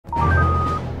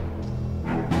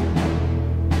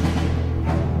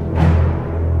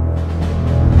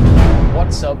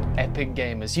What's up, epic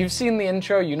gamers? You've seen the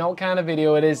intro, you know what kind of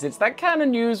video it is. It's that kind of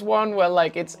news one where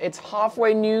like it's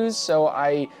halfway news, so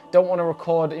I don't want to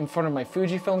record in front of my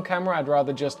Fujifilm camera. I'd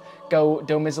rather just go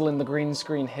domizzle in the green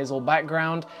screen hizzle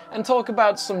background and talk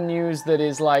about some news that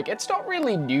is like, it's not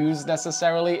really news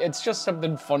necessarily, it's just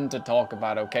something fun to talk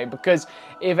about, okay? Because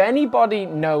if anybody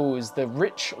knows the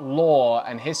rich lore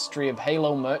and history of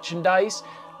Halo merchandise,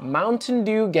 Mountain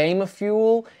Dew Gamer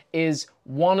Fuel is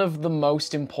one of the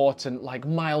most important like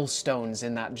milestones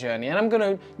in that journey, and I'm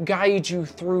gonna guide you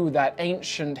through that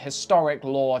ancient historic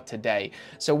lore today.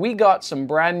 So we got some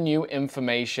brand new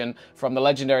information from the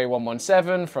legendary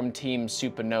 117, from Team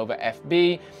Supernova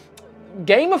FB.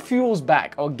 Gamer Fuel's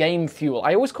back, or Game Fuel.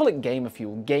 I always call it Gamer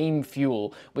Fuel. Game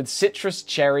Fuel with Citrus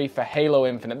Cherry for Halo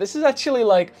Infinite. This is actually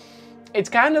like, it's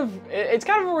kind of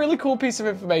a really cool piece of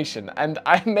information, and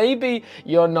maybe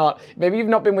you've not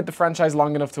been with the franchise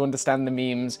long enough to understand the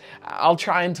memes. I'll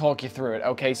try and talk you through it,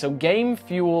 okay? So Game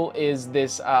Fuel is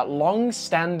this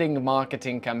long-standing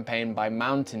marketing campaign by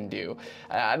Mountain Dew.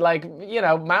 Like, you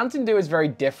know, Mountain Dew is very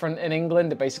different in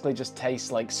England. It basically just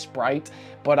tastes like Sprite,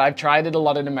 but I've tried it a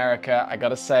lot in America. I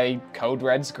gotta say, Code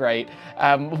Red's great.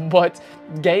 But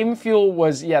Game Fuel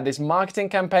was, yeah, this marketing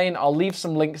campaign. I'll leave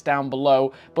some links down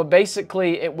below, but basically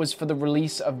it was for the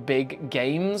release of big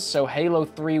games. So Halo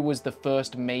 3 was the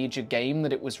first major game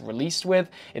that it was released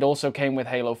with. It also came with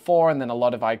Halo 4 and then a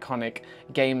lot of iconic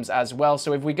games as well.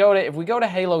 So if we go to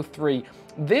Halo 3,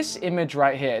 this image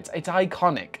right here, it's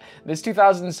iconic. This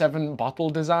 2007 bottle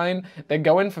design, they're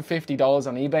going for $50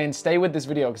 on eBay, and stay with this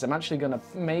video because I'm actually gonna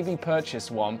maybe purchase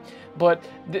one. But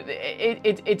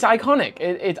it's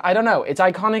iconic. I don't know, it's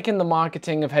iconic in the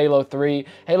marketing of Halo 3.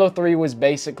 Halo 3 was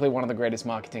basically one of the greatest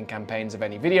marketing campaigns of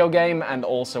any video game, and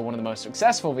also one of the most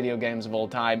successful video games of all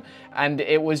time. And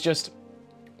it was just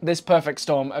this perfect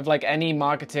storm of like any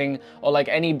marketing or like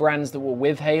any brands that were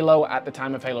with Halo at the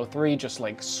time of Halo 3 just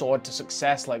like soared to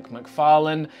success, like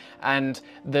McFarlane, and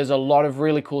there's a lot of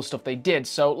really cool stuff they did.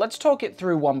 So let's talk it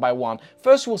through one by one.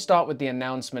 First, we'll start with the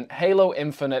announcement. Halo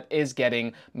Infinite is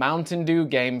getting Mountain Dew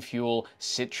Game Fuel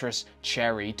Citrus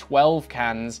Cherry, 12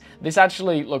 cans. This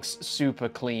actually looks super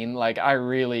clean. Like, I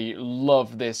really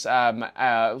love this.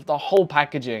 The whole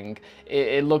packaging,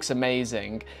 it looks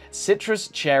amazing. Citrus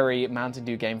Cherry Mountain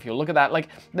Dew Game Fuel. Look at that. Like,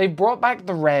 they've brought back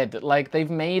the red. Like, they've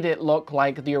made it look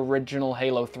like the original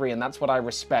Halo 3, and that's what I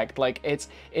respect. Like, it's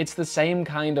the same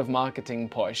kind of marketing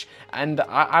push, and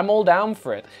I'm all down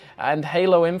for it. And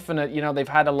Halo Infinite, you know, they've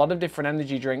had a lot of different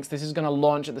energy drinks. This is going to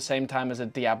launch at the same time as a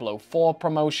Diablo 4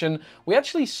 promotion. We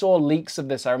actually saw leaks of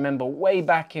this, I remember, way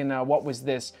back in, what was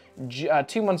this?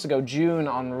 2 months ago, June,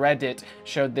 on Reddit,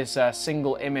 showed this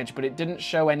single image, but it didn't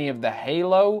show any of the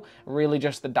Halo, really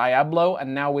just the Diablo,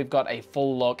 and now we've got a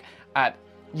full look at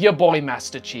your boy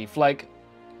Master Chief. Like,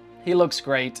 he looks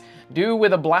great. Do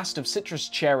with a blast of citrus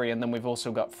cherry, and then we've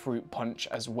also got fruit punch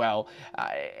as well.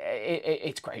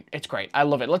 It's great. It's great. I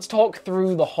love it. Let's talk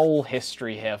through the whole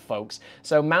history here, folks.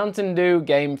 So Mountain Dew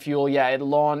Game Fuel, yeah, it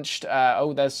launched.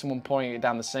 Oh, there's someone pointing it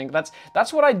down the sink. That's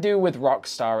what I do with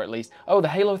Rockstar, at least. Oh, the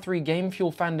Halo 3 Game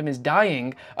Fuel fandom is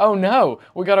dying. Oh no,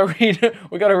 we gotta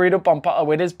read up on.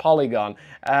 Oh, it is Polygon.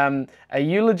 A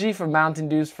eulogy for Mountain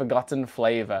Dew's forgotten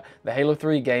flavor. The Halo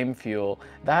 3 Game Fuel.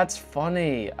 That's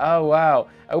funny. Oh wow.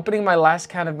 Opening my last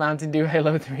can of Mountain Dew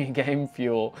Halo 3 Game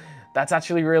Fuel. That's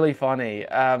actually really funny.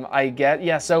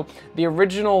 Yeah, so the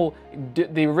original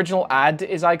ad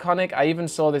is iconic. I even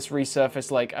saw this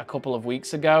resurface like a couple of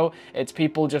weeks ago. It's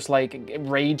people just like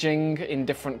raging in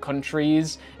different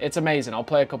countries. It's amazing. I'll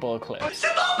play a couple of clips.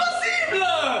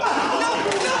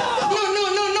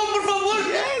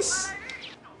 Yes!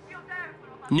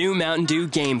 New Mountain Dew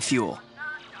Game Fuel.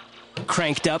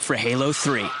 Cranked up for Halo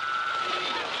 3.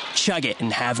 Chug it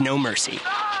and have no mercy.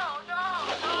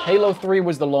 Halo 3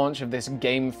 was the launch of this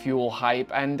Game Fuel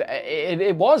hype, and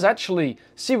it was actually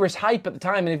serious hype at the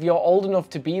time. And if you're old enough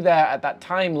to be there at that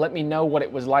time, let me know what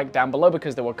it was like down below,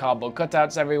 because there were cardboard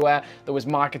cutouts everywhere. There was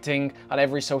marketing on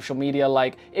every social media.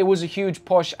 Like, it was a huge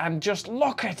push, and just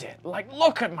look at it. Like,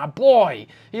 look at my boy.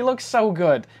 He looks so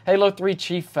good. Halo 3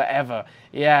 Chief forever.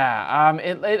 Yeah,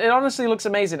 it honestly looks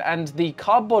amazing, and the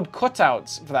cardboard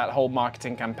cutouts for that whole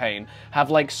marketing campaign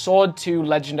have like soared to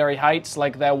legendary heights.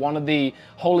 Like, they're one of the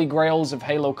holy grails of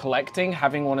Halo collecting,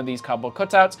 having one of these cardboard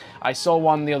cutouts. I saw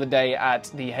one the other day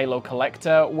at the Halo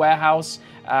Collector warehouse.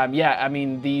 Yeah, I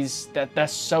mean, they're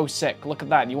so sick. Look at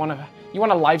that. You want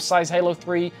a life-size Halo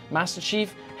 3 Master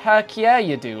Chief? Heck yeah,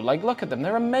 you do. Like, look at them.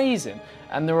 They're amazing.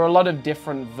 And there are a lot of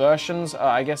different versions.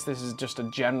 I guess this is just a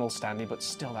general standee, but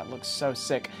still, that looks so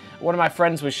sick. One of my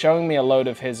friends was showing me a load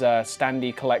of his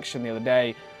standee collection the other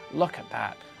day. Look at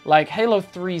that. Like, Halo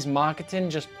 3's marketing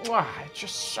just, it's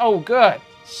just so good.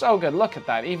 So good. Look at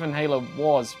that. Even Halo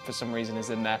Wars, for some reason, is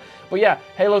in there. But yeah,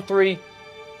 Halo 3,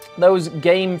 those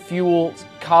game fuel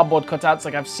cardboard cutouts,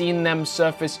 like I've seen them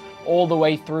surface all the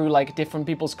way through like different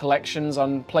people's collections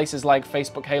on places like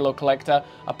Facebook Halo Collector.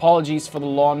 Apologies for the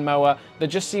lawnmower. There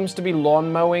just seems to be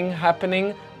lawn mowing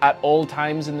happening at all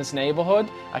times in this neighborhood.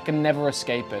 I can never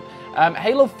escape it.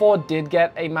 Halo 4 did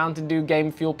get a Mountain Dew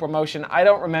Game Fuel promotion. I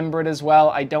don't remember it as well.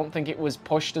 I don't think it was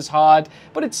pushed as hard,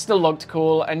 but it still looked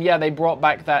cool. And yeah, they brought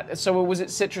back that. So was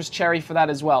it Citrus Cherry for that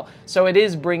as well? So it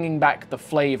is bringing back the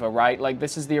flavor, right? Like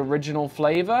this is the original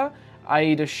flavor,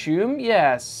 I'd assume.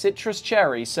 Yeah, Citrus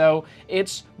Cherry. So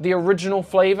it's the original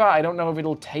flavor. I don't know if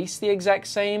it'll taste the exact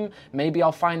same. Maybe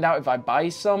I'll find out if I buy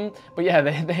some. But yeah,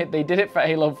 they did it for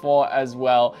Halo 4 as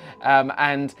well.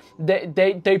 And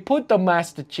they put the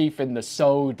Master Chief in the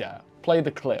soda. Play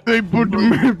the clip. They put the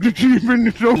Master Chief in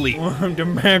the soda. The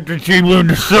Master Chief in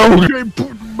the soda. They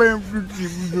put the Master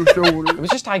Chief in the soda. It was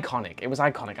just iconic. It was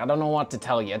iconic. I don't know what to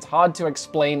tell you. It's hard to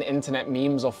explain internet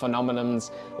memes or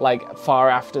phenomenons like far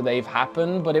after they've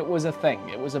happened, but it was a thing.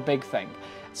 It was a big thing.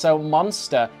 So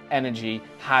Monster Energy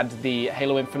had the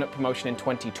Halo Infinite promotion in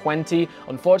 2020.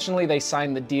 Unfortunately, they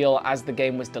signed the deal as the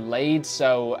game was delayed,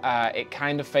 so it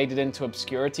kind of faded into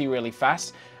obscurity really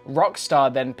fast.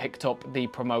 Rockstar then picked up the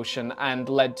promotion and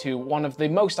led to one of the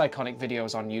most iconic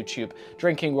videos on YouTube,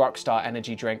 drinking Rockstar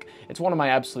energy drink. It's one of my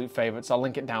absolute favorites. I'll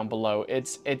link it down below.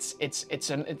 It's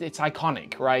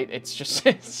iconic, right? It's just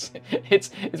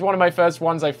it's one of my first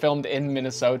ones I filmed in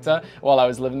Minnesota while I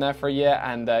was living there for a year,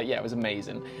 and yeah, it was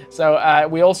amazing. So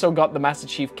we also got the Master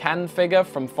Chief can figure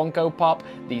from Funko Pop,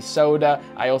 the soda.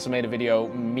 I also made a video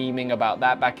memeing about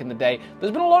that back in the day.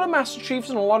 There's been a lot of Master Chiefs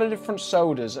and a lot of different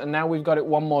sodas, and now we've got it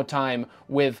one more time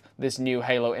with this new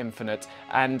Halo Infinite.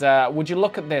 And would you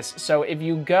look at this? So if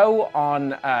you go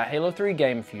on Halo 3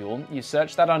 Game Fuel, you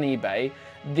search that on eBay,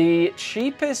 the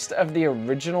cheapest of the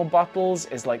original bottles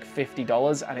is like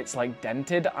 $50 and it's like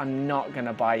dented. I'm not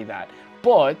gonna buy that.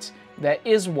 But there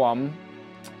is one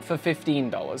for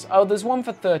 $15. Oh, there's one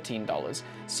for $13.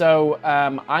 So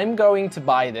I'm going to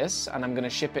buy this and I'm going to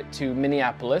ship it to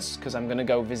Minneapolis because I'm going to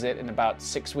go visit in about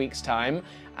 6 weeks' time.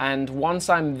 And once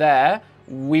I'm there,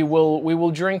 we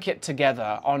will drink it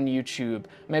together on YouTube.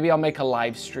 Maybe I'll make a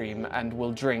live stream and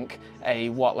we'll drink a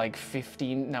maybe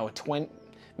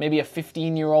a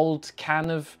 15-year-old can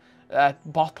of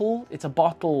bottle. It's a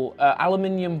bottle,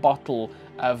 aluminium bottle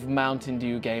of Mountain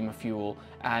Dew Gamer Fuel,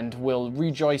 and we'll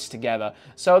rejoice together.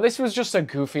 So this was just a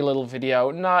goofy little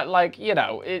video, not like, you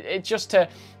know, it's to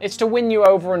win you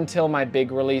over until my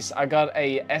big release. I got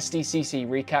a SDCC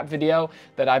recap video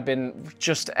that I've been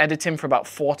just editing for about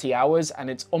 40 hours,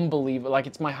 and it's unbelievable. Like,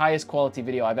 it's my highest quality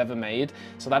video I've ever made.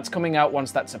 So that's coming out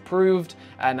once that's approved,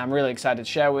 and I'm really excited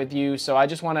to share with you. So I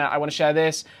want to share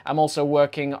this. I'm also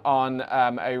working on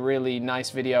a really nice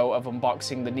video of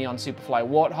unboxing the Neon Superfly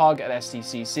Warthog at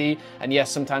SDCC. And yes,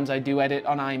 sometimes I do edit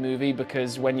on iMovie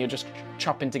because when you're just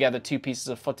chopping together 2 pieces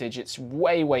of footage, it's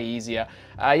way easier.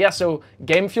 Yeah, so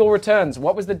Game Fuel returns.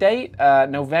 What was the date?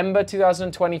 November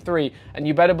 2023, and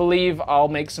you better believe I'll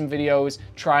make some videos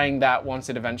trying that once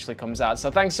it eventually comes out.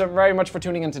 So thanks so very much for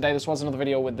tuning in today. This was another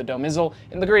video with the Domizzle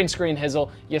in the green screen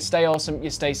Hizzle. You stay awesome, you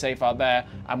stay safe out there,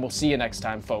 and we'll see you next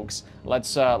time, folks.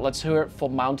 Let's hear it for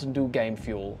Mountain Dew Game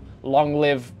Fuel. Long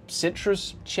live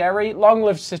Citrus Cherry. Long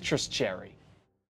live Citrus Cherry.